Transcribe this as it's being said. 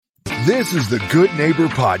This is the Good Neighbor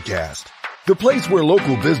Podcast, the place where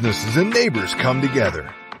local businesses and neighbors come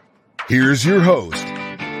together. Here's your host,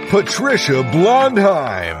 Patricia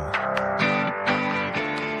Blondheim.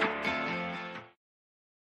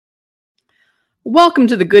 Welcome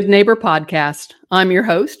to the Good Neighbor Podcast. I'm your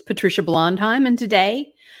host, Patricia Blondheim, and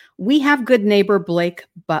today we have good neighbor Blake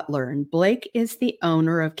Butler. And Blake is the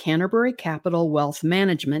owner of Canterbury Capital Wealth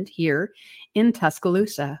Management here in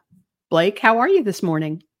Tuscaloosa. Blake, how are you this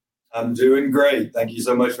morning? I'm doing great. Thank you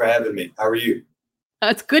so much for having me. How are you?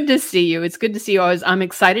 It's good to see you. It's good to see you. I'm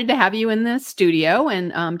excited to have you in the studio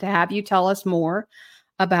and to have you tell us more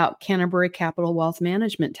about Canterbury Capital Wealth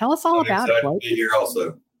Management. Tell us all about it, Blake. To be here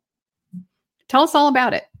also. Tell us all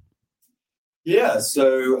about it. Yeah,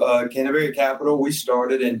 so Canterbury Capital, we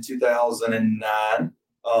started in 2009,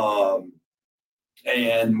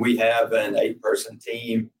 and we have an 8-person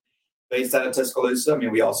team based out of Tuscaloosa. I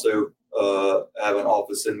mean, we also have an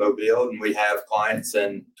office in Mobile, and we have clients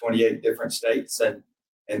in 28 different states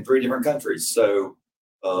and 3 different countries. So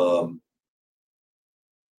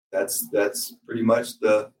that's pretty much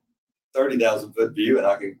the 30,000-foot view, and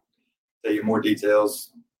I can tell you more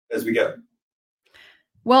details as we go.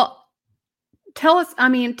 Well, tell us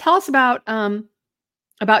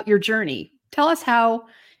about your journey. Tell us how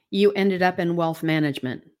you ended up in wealth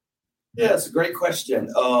management. Yeah, it's a great question.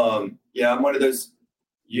 I'm one of those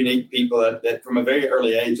unique people that from a very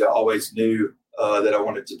early age, I always knew that I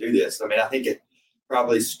wanted to do this. I mean, I think it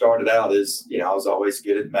probably started out as, I was always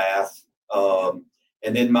good at math.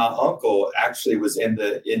 And then my uncle actually was in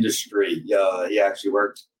the industry. He actually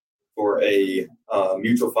worked for a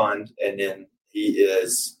mutual fund, and then he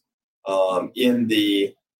is in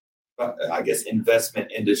the, investment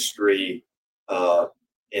industry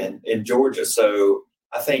in Georgia. So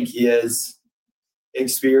I think his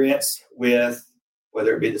experience with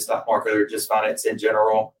whether it be the stock market or just finance in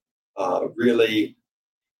general, really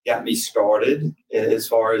got me started as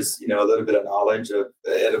far as, a little bit of knowledge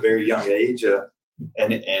at a very young age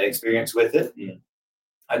and experience with it. And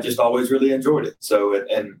I just always really enjoyed it. So,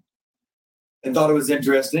 and thought it was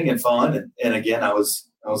interesting and fun. And again, I was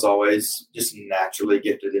always just naturally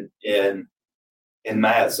gifted in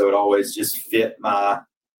math. So it always just fit my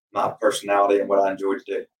personality and what I enjoyed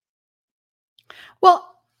to do. Well,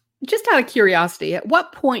 just out of curiosity, at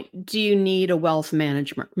what point do you need a wealth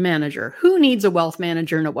manager? Who needs a wealth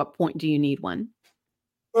manager, and at what point do you need one?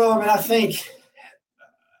 Well, I mean,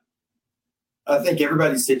 I think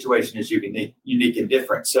everybody's situation is unique and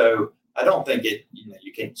different. So I don't think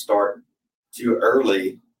you can't start too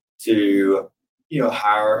early to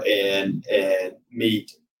hire and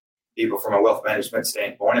meet people from a wealth management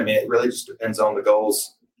standpoint. I mean, it really just depends on the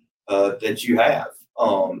goals that you have.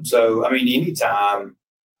 So I mean, anytime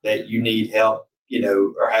that you need help,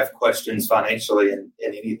 or have questions financially and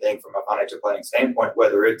anything from a financial planning standpoint,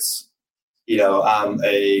 whether it's, I'm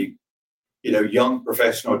a, young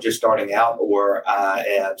professional just starting out, or I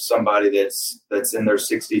am somebody that's in their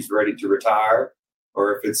 60s ready to retire,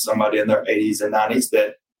 or if it's somebody in their 80s and 90s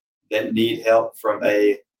that need help from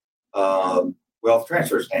a wealth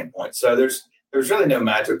transfer standpoint. So there's really no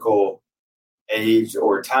magical age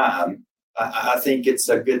or time. I think it's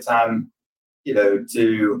a good time,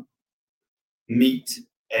 to meet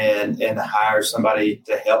and hire somebody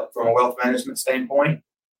to help from a wealth management standpoint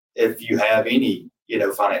if you have any,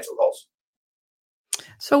 financial goals.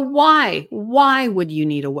 So why would you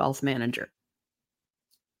need a wealth manager?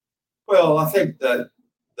 Well, I think that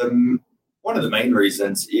one of the main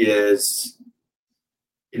reasons is,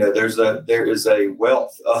 there is a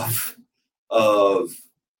wealth of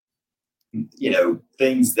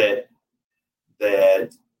things that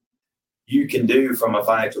you can do from a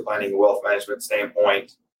financial planning and wealth management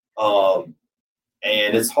standpoint. And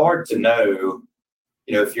it's hard to know,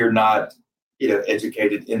 if you're not,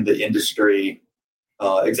 educated in the industry,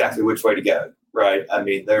 exactly which way to go. Right. I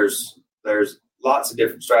mean, there's lots of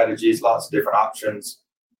different strategies, lots of different options,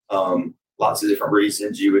 lots of different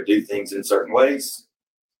reasons you would do things in certain ways.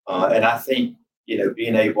 And I think,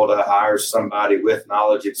 being able to hire somebody with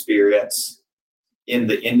knowledge, experience in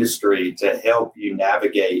the industry to help you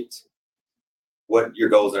navigate what your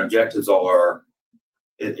goals and objectives are,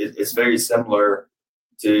 it's very similar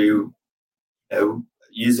to,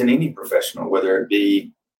 using any professional, whether it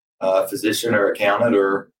be a physician or accountant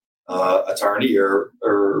or attorney or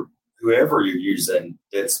whoever you're using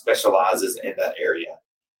that specializes in that area.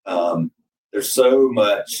 There's so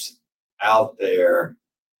much out there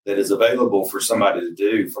that is available for somebody to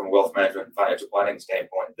do from a wealth management and financial planning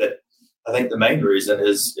standpoint that I think the main reason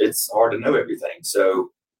is it's hard to know everything. So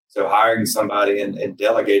hiring somebody and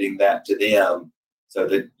delegating that to them so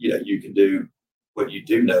that, you can do what you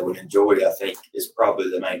do know and enjoy, I think, is probably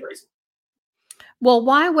the main reason. Well,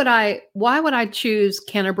 why would I choose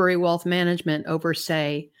Canterbury Wealth Management over,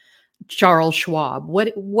 say, Charles Schwab?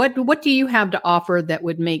 What do you have to offer that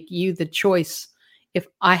would make you the choice if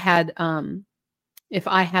I had the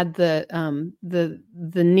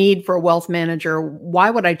need for a wealth manager? Why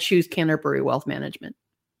would I choose Canterbury Wealth Management?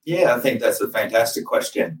 Yeah, I think that's a fantastic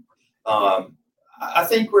question. I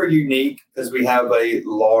think we're unique because we have a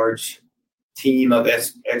large team of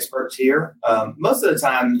experts here. Most of the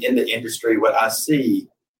time in the industry, what I see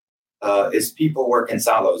is people work in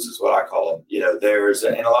silos, is what I call them.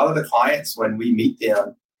 And a lot of the clients, when we meet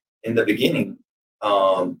them in the beginning,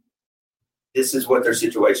 this is what their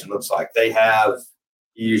situation looks like. They have,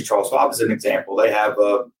 you use Charles Schwab as an example. They have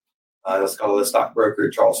let's call it a stockbroker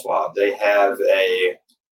at Charles Schwab. They have a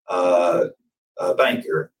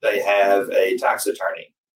banker. They have a tax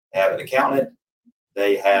attorney. They have an accountant.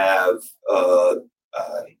 They have an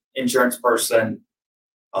insurance person,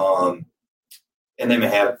 and they may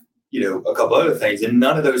have, a couple other things, and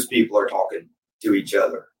none of those people are talking to each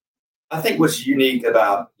other. I think what's unique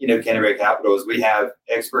about, Canterbury Capital is we have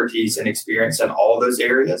expertise and experience in all those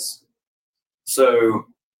areas. So,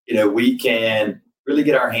 we can really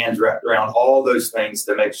get our hands wrapped around all those things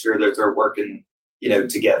to make sure that they're working,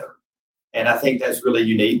 together. And I think that's really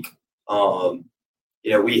unique.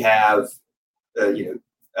 We have,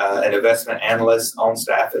 an investment analyst on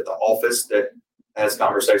staff at the office that has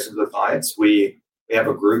conversations with clients. We have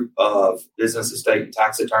a group of business, estate, and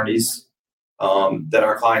tax attorneys that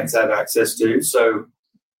our clients have access to. So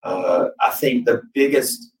I think the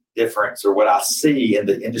biggest difference, or what I see in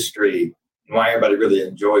the industry, and why everybody really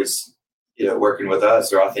enjoys, working with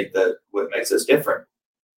us, or I think that what makes us different,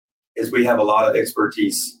 is we have a lot of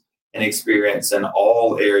expertise and experience in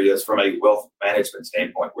all areas from a wealth management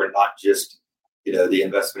standpoint. We're not just, the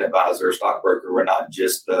investment advisor or stockbroker. We're not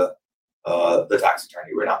just the tax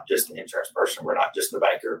attorney. We're not just the insurance person. We're not just the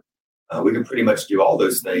banker. We can pretty much do all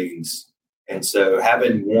those things. And so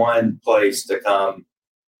having one place to come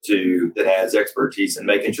to that has expertise and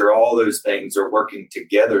making sure all those things are working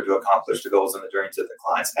together to accomplish the goals and the dreams that the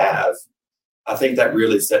clients have, I think that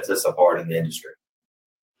really sets us apart in the industry.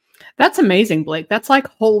 That's amazing, Blake. That's like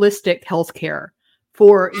holistic healthcare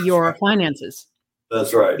for your finances.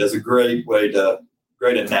 That's right. That's a great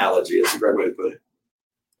analogy. It's a great way to put it.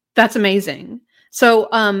 That's amazing. So,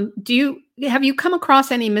 have you come across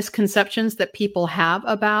any misconceptions that people have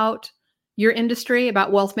about your industry,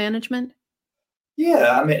 about wealth management?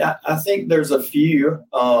 Yeah, I mean, I think there's a few.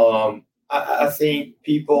 I think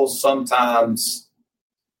people sometimes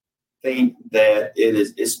think that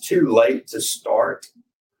it's too late to start.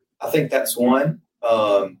 I think that's one,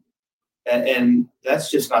 and that's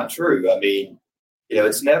just not true. I mean,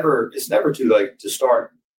 it's never too late to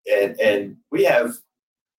start, and we have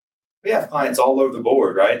clients all over the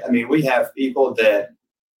board, right? I mean, we have people that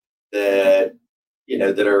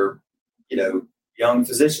are young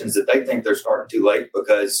physicians that they think they're starting too late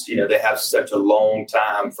because they have such a long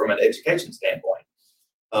time from an education standpoint.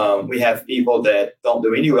 We have people that don't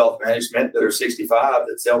do any wealth management that are 65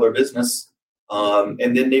 that sell their business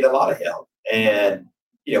and then need a lot of help. And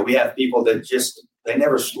we have people that they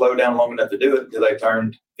never slow down long enough to do it until they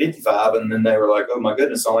turned 55, and then they were like, "Oh my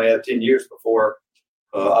goodness, I only have 10 years before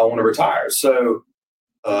I want to retire." So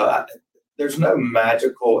there's no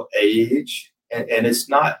magical age, and it's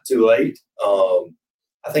not too late.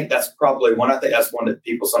 I think that's probably one. I think that's one that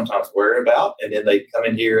people sometimes worry about, and then they come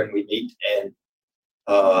in here and we meet, and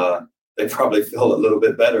they probably feel a little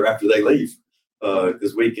bit better after they leave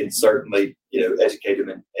because we can certainly educate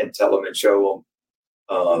them and tell them and show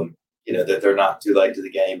them that they're not too late to the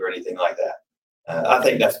game or anything like that. I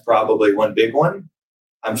think that's probably one big one.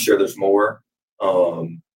 I'm sure there's more,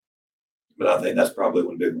 but I think that's probably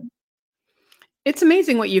one big one. It's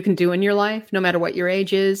amazing what you can do in your life, no matter what your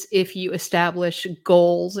age is, if you establish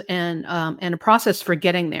goals and a process for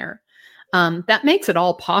getting there. That makes it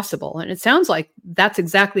all possible. And it sounds like that's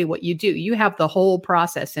exactly what you do. You have the whole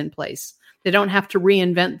process in place. They don't have to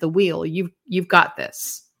reinvent the wheel. You've got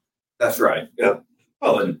this. That's right. Yep.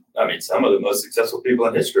 Well, and I mean, some of the most successful people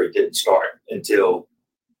in history didn't start until,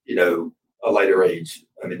 a later age.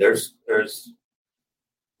 I mean, there's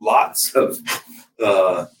lots of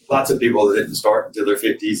people that didn't start until their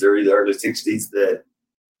 50s or either early 60s that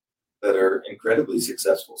are incredibly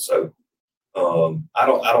successful. So I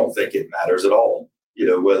don't think it matters at all,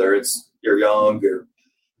 whether you're young or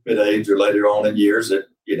mid-age or later on in years. I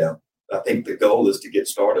think the goal is to get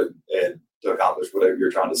started and to accomplish whatever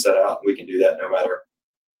you're trying to set out. We can do that no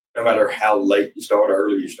matter how late you start or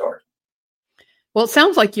early you start. Well, it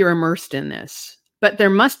sounds like you're immersed in this. But there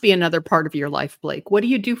must be another part of your life, Blake. What do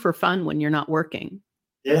you do for fun when you're not working?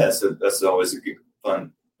 Yeah, so that's always a good,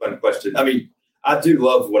 fun question. I mean, I do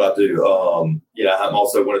love what I do. I'm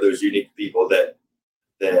also one of those unique people that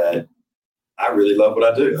I really love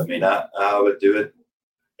what I do. I mean, I would do it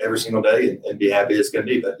every single day and be happy it's going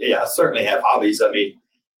to be. But yeah, I certainly have hobbies. I mean,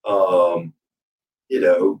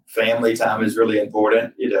 family time is really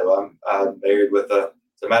important. I'm married with as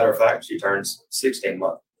a matter of fact, she turns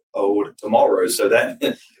 16-month-old tomorrow. So that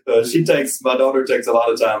my daughter takes a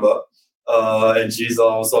lot of time up. And she's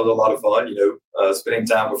also a lot of fun, spending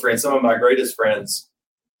time with friends. Some of my greatest friends,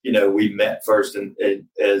 we met first as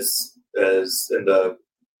in the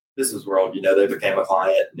business world, they became a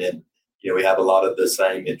client, and then, we have a lot of the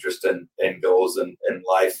same interest and goals and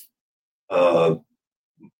life, morals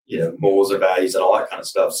and values and all that kind of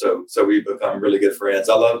stuff. So we've become really good friends.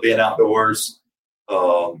 I love being outdoors.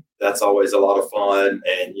 That's always a lot of fun.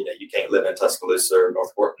 And, you can't live in Tuscaloosa or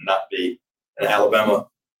Northport and not be an Alabama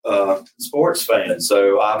sports fan.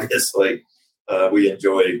 So obviously we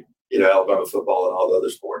enjoy, Alabama football and all the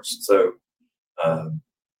other sports. So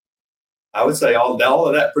I would say all of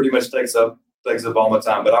that pretty much takes up all my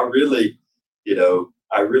time. But I really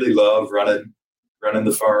love running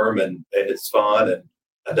the firm, and it's fun.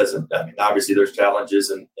 And obviously there's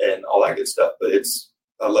challenges and all that good stuff, but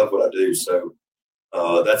I love what I do. So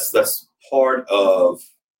that's part of,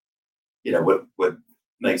 what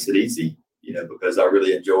makes it easy, because I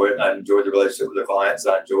really enjoy it. I enjoy the relationship with the clients.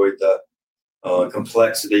 I enjoy the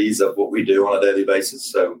complexities of what we do on a daily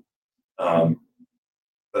basis. So, but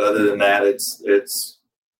other than that, it's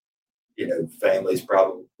family's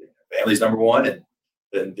number one, and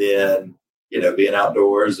then being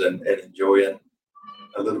outdoors and enjoying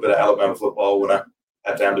a little bit of Alabama football when I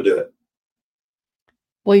have time to do it.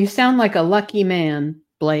 Well, you sound like a lucky man,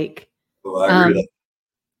 Blake. Well, I agree with that.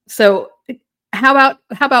 So how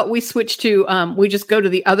about we switch to we just go to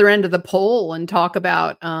the other end of the pole and talk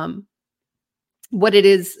about what it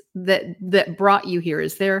is that brought you here.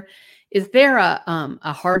 Is there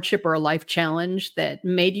a hardship or a life challenge that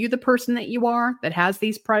made you the person that you are, that has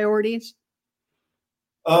these priorities?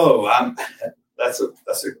 Oh, that's a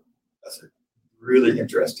really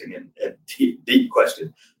interesting and deep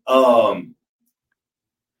question.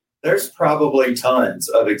 There's probably tons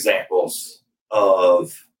of examples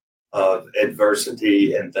of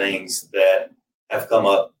adversity and things that have come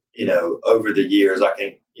up, over the years. I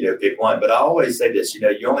can't, pick one, but I always say this,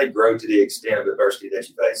 you only grow to the extent of adversity that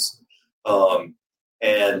you face.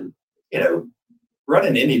 And,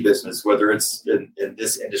 running any business, whether it's in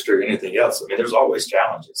this industry or anything else, I mean, there's always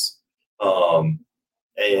challenges. And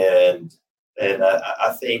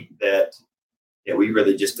I think that, we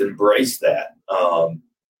really just embrace that.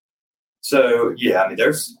 So yeah, I mean,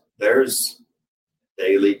 there's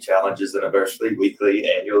daily challenges and adversity, weekly,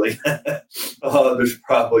 annually. There's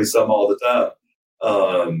probably some all the time.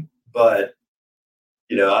 But,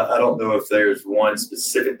 I don't know if there's one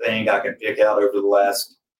specific thing I can pick out over the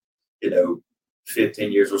last,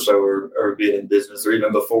 15 years or so, or being in business, or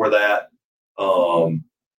even before that.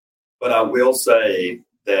 But I will say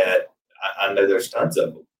that I know there's tons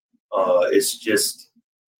of them. It's just,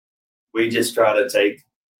 we just try to take,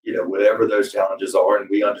 whatever those challenges are. And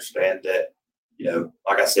we understand that,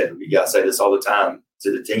 like I said, we got to say this all the time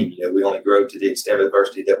to the team, we only grow to the extent of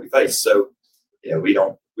adversity that we face. So, we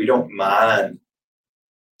don't mind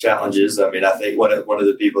challenges. I mean, I think one of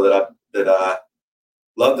the people that I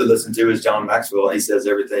love to listen to is John Maxwell. And he says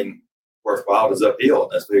everything worthwhile is uphill.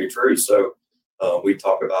 And that's very true. So we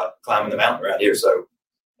talk about climbing the mountain around here. So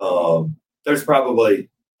there's probably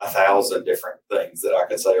 1,000 different things that I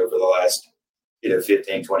could say over the last,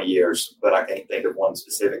 15, 20 years, but I can't think of one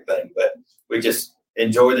specific thing. But we just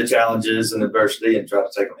enjoy the challenges and adversity and try to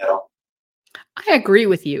take them head on. I agree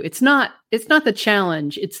with you. It's not the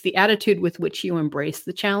challenge. It's the attitude with which you embrace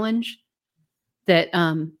the challenge that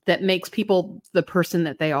makes people the person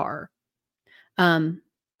that they are. I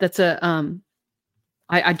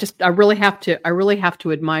really have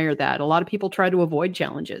to admire that. A lot of people try to avoid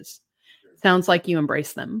challenges. Sounds like you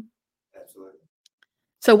embrace them. Absolutely.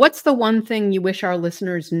 So what's the one thing you wish our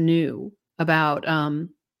listeners knew about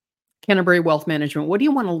Canterbury Wealth Management? What do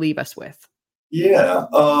you want to leave us with? Yeah.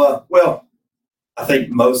 Well, I think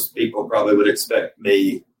most people probably would expect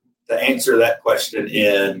me to answer that question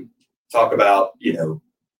and talk about,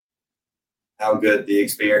 how good the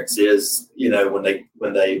experience is, when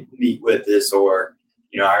they meet with us, or,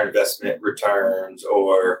 our investment returns,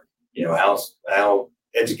 or, how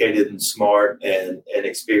educated and smart and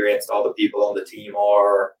experienced all the people on the team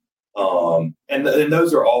are. And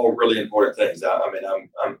those are all really important things. I mean,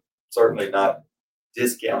 I'm certainly not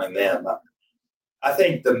discounting them. I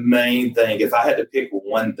think the main thing, if I had to pick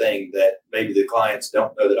one thing that maybe the clients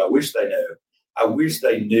don't know that I wish they knew, I wish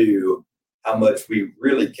they knew how much we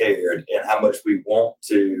really cared and how much we want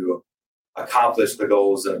to accomplish the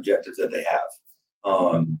goals and objectives that they have.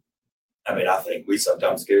 I think we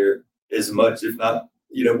sometimes care as much, if not,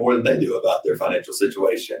 more than they do about their financial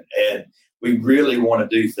situation. And we really want to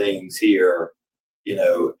do things here,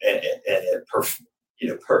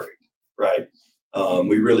 perfect, right?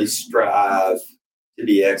 We really strive to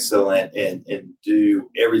be excellent and do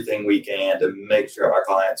everything we can to make sure our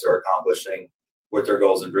clients are accomplishing what their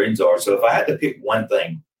goals and dreams are. So if I had to pick one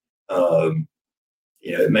thing,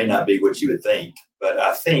 it may not be what you would think, but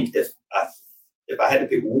I think if I had to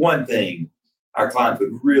pick one thing, our clients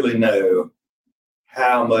would really know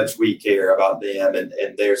how much we care about them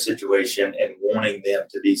and their situation and wanting them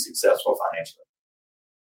to be successful financially.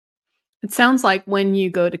 It sounds like when you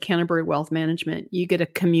go to Canterbury Wealth Management, you get a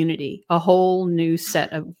community, a whole new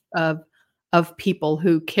set of people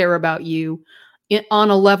who care about you on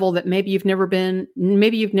a level that maybe you've never been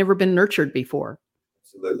nurtured before.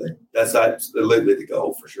 Absolutely. That's absolutely the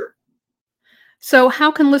goal for sure. So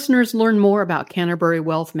how can listeners learn more about Canterbury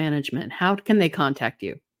Wealth Management? How can they contact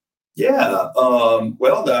you? Yeah. Our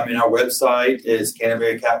website is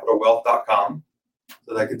canterburycapitalwealth.com.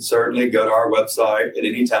 So they can certainly go to our website at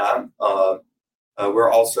any time.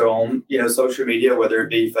 We're also on, social media, whether it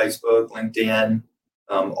be Facebook, LinkedIn,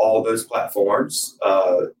 all those platforms.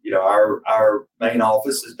 Our main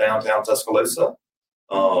office is downtown Tuscaloosa.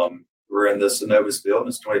 We're in the Synovus building.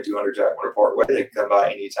 It's 2200 Jack Warner Parkway. They can come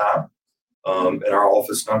by anytime. And our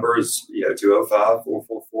office number is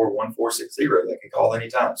 205-444-1460. They can call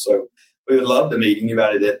anytime. So we would love to meet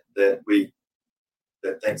anybody that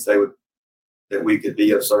thinks that we could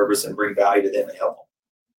be of service and bring value to them and help them.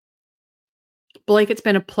 Blake, it's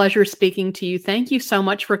been a pleasure speaking to you. Thank you so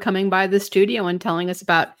much for coming by the studio and telling us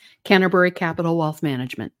about Canterbury Capital Wealth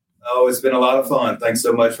Management. Oh, it's been a lot of fun. Thanks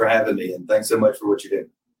so much for having me, and thanks so much for what you do.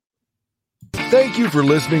 Thank you for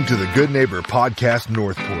listening to the Good Neighbor Podcast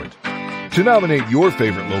Northport. To nominate your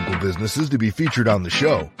favorite local businesses to be featured on the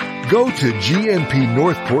show, go to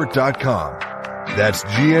gnpnorthport.com. That's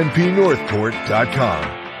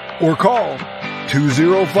gnpnorthport.com. Or call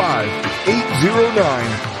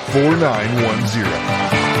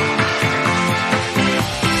 205-809-4910.